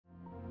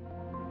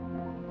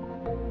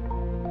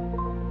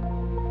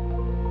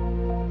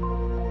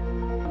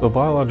The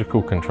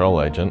biological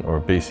control agent, or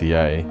a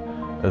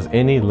BCA, is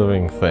any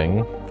living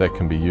thing that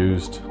can be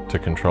used to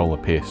control a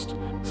pest.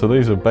 So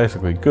these are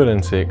basically good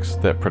insects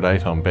that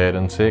predate on bad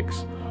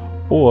insects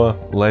or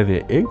lay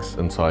their eggs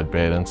inside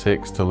bad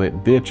insects to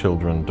let their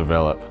children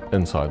develop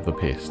inside the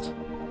pest.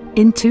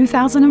 In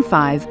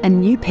 2005, a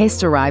new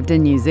pest arrived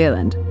in New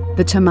Zealand,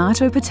 the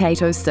tomato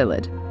potato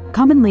psyllid,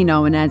 commonly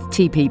known as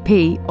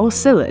TPP or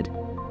psyllid.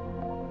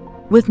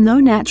 With no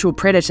natural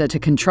predator to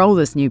control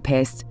this new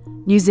pest,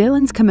 New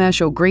Zealand's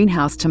commercial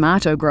greenhouse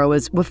tomato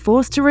growers were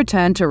forced to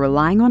return to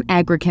relying on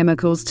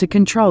agrichemicals to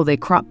control their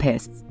crop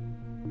pests.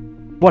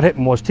 What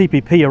happened was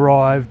TPP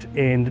arrived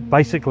and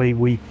basically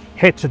we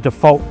had to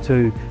default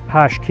to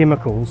harsh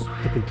chemicals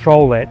to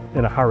control that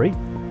in a hurry.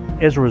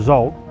 As a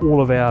result,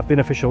 all of our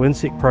beneficial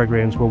insect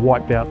programs were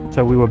wiped out,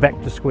 so we were back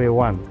to square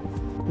one.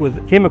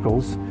 With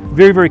chemicals,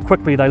 very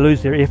quickly they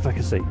lose their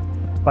efficacy.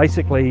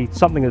 Basically,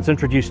 something that's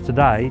introduced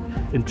today,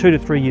 in 2 to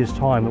 3 years'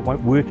 time it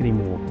won't work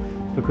anymore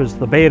because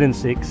the bad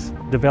insects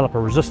develop a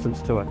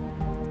resistance to it.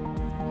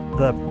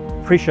 The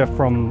pressure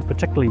from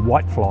particularly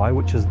whitefly,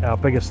 which is our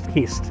biggest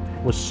pest,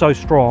 was so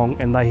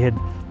strong and they had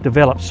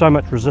developed so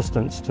much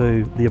resistance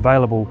to the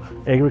available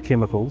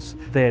agrichemicals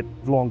that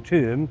long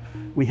term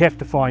we have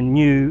to find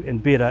new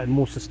and better and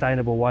more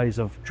sustainable ways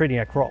of treating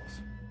our crops.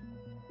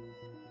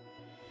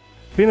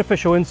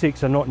 Beneficial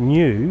insects are not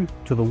new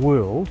to the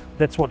world,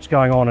 that's what's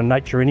going on in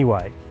nature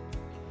anyway.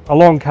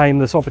 Along came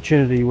this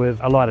opportunity with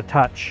A Lighter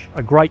Touch,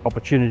 a great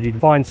opportunity to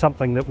find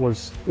something that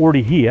was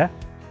already here,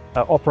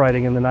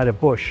 operating in the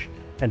native bush,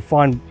 and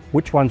find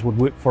which ones would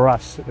work for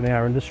us in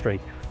our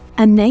industry.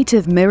 A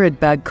native mirrored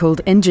bug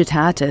called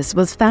Ingitatus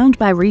was found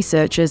by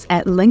researchers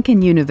at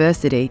Lincoln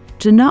University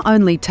to not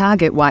only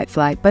target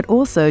whitefly but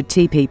also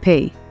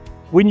TPP.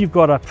 When you've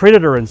got a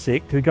predator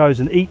insect who goes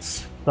and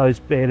eats those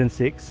bad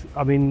insects,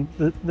 I mean,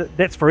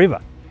 that's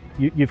forever.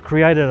 You've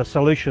created a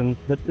solution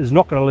that is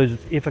not going to lose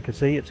its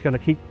efficacy, it's going to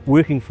keep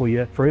working for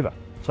you forever.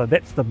 So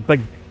that's the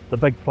big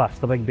plus,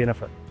 the big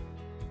benefit.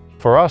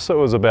 For us, it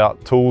was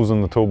about tools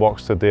in the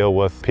toolbox to deal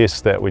with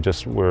pests that we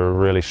just were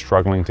really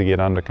struggling to get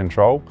under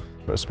control.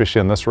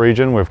 Especially in this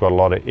region, we've got a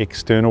lot of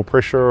external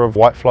pressure of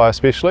whitefly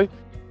especially.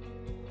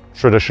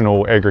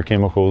 Traditional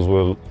agrochemicals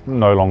were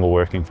no longer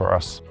working for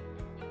us.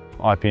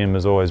 IPM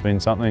has always been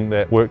something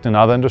that worked in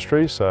other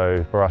industries,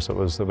 so for us it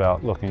was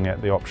about looking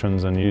at the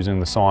options and using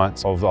the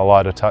science of A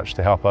Lighter Touch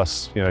to help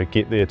us,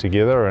 get there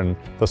together, and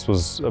this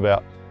was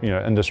about,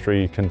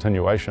 industry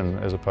continuation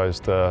as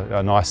opposed to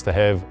a nice to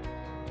have.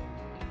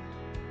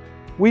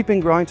 We've been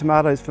growing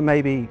tomatoes for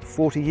maybe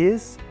 40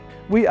 years.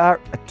 We are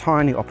a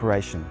tiny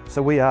operation,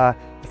 so we are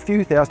a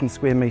few thousand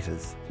square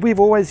metres. We've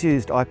always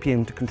used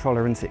IPM to control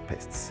our insect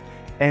pests,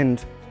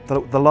 and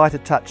the Lighter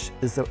Touch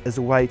is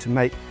a way to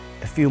make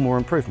a few more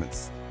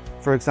improvements.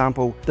 For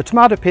example, the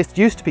tomato pest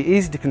used to be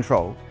easy to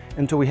control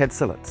until we had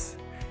psyllids,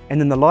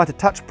 and then the Lighter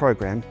Touch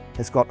program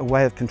has got a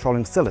way of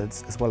controlling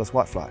psyllids as well as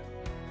whitefly.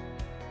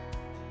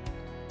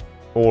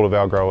 All of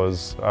our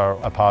growers are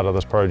a part of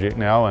this project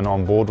now and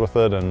on board with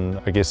it,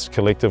 and I guess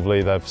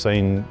collectively they've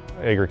seen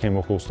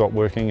agrichemicals stop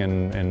working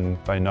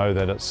and they know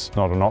that it's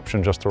not an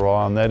option just to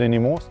rely on that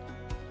anymore.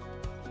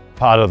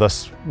 Part of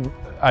this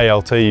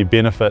ALT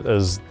benefit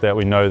is that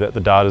we know that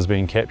the data is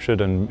being captured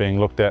and being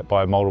looked at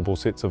by multiple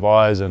sets of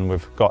eyes, and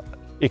we've got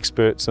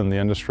experts in the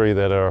industry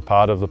that are a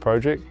part of the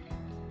project.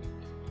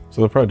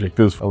 So the project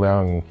is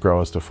allowing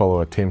growers to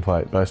follow a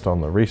template based on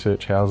the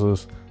research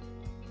houses.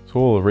 So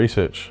all the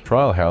research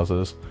trial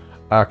houses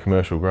are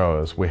commercial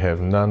growers. We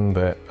have none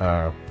that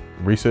are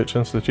research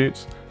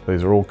institutes.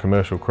 These are all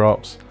commercial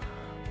crops.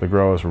 The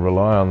growers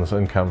rely on this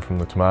income from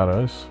the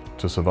tomatoes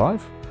to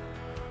survive.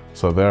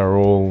 So they're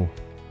all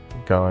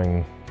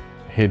going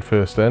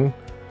headfirst in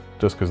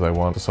just because they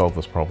want to solve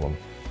this problem.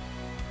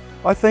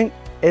 I think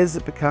as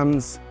it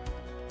becomes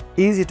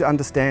easier to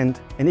understand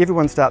and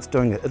everyone starts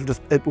doing it,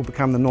 it will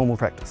become the normal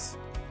practice.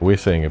 We're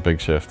seeing a big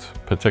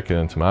shift,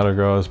 particularly in tomato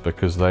growers,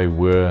 because they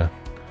were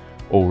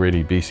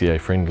already BCA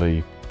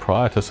friendly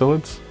prior to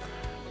psyllids,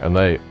 and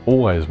they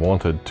always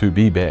wanted to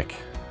be back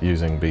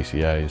using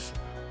BCAs.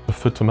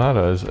 For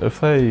tomatoes, if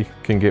they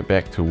can get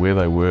back to where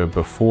they were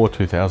before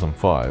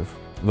 2005,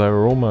 they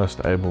were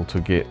almost able to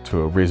get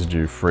to a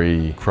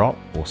residue-free crop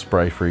or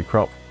spray-free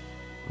crop.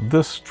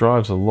 This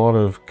drives a lot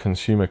of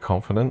consumer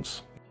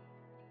confidence.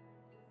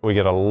 We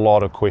get a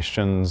lot of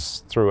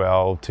questions through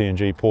our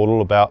T&G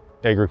portal about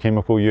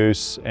agrochemical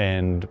use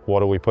and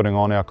what are we putting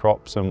on our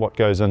crops and what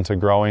goes into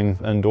growing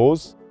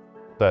indoors.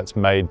 That's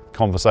made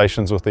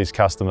conversations with these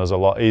customers a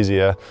lot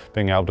easier,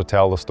 being able to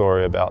tell the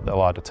story about the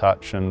Lighter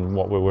Touch and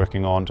what we're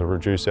working on to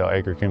reduce our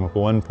agrochemical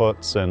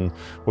inputs, and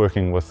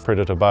working with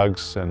predator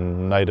bugs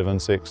and native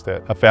insects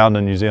that are found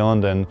in New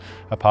Zealand and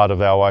are part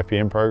of our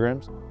IPM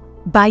programs.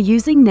 By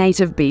using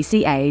native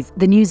BCAs,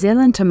 the New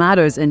Zealand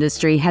tomatoes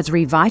industry has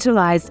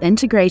revitalised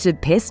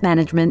integrated pest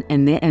management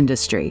in their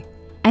industry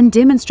and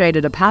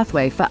demonstrated a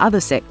pathway for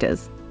other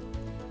sectors.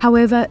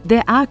 However,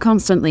 there are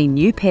constantly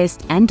new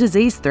pest and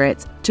disease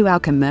threats to our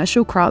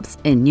commercial crops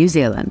in New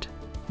Zealand.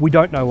 We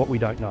don't know what we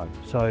don't know.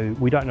 So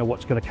we don't know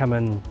what's going to come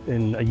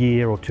in a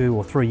year or 2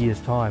 or 3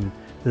 years' time.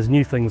 There's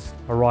new things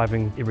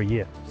arriving every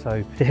year.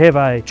 So to have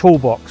a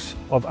toolbox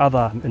of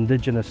other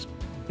indigenous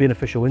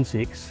beneficial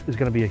insects is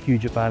going to be a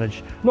huge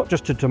advantage, not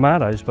just to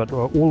tomatoes, but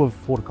all of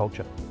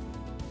horticulture.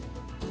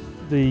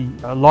 The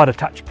Lighter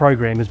Touch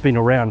program has been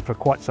around for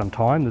quite some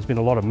time. There's been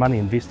a lot of money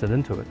invested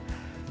into it,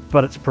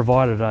 but it's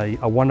provided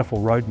a wonderful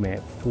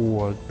roadmap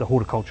for the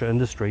horticulture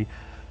industry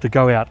to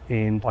go out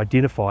and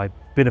identify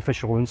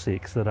beneficial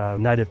insects that are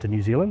native to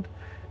New Zealand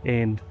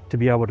and to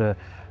be able to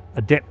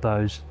adapt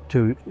those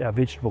to our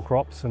vegetable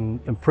crops and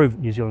improve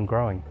New Zealand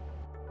growing.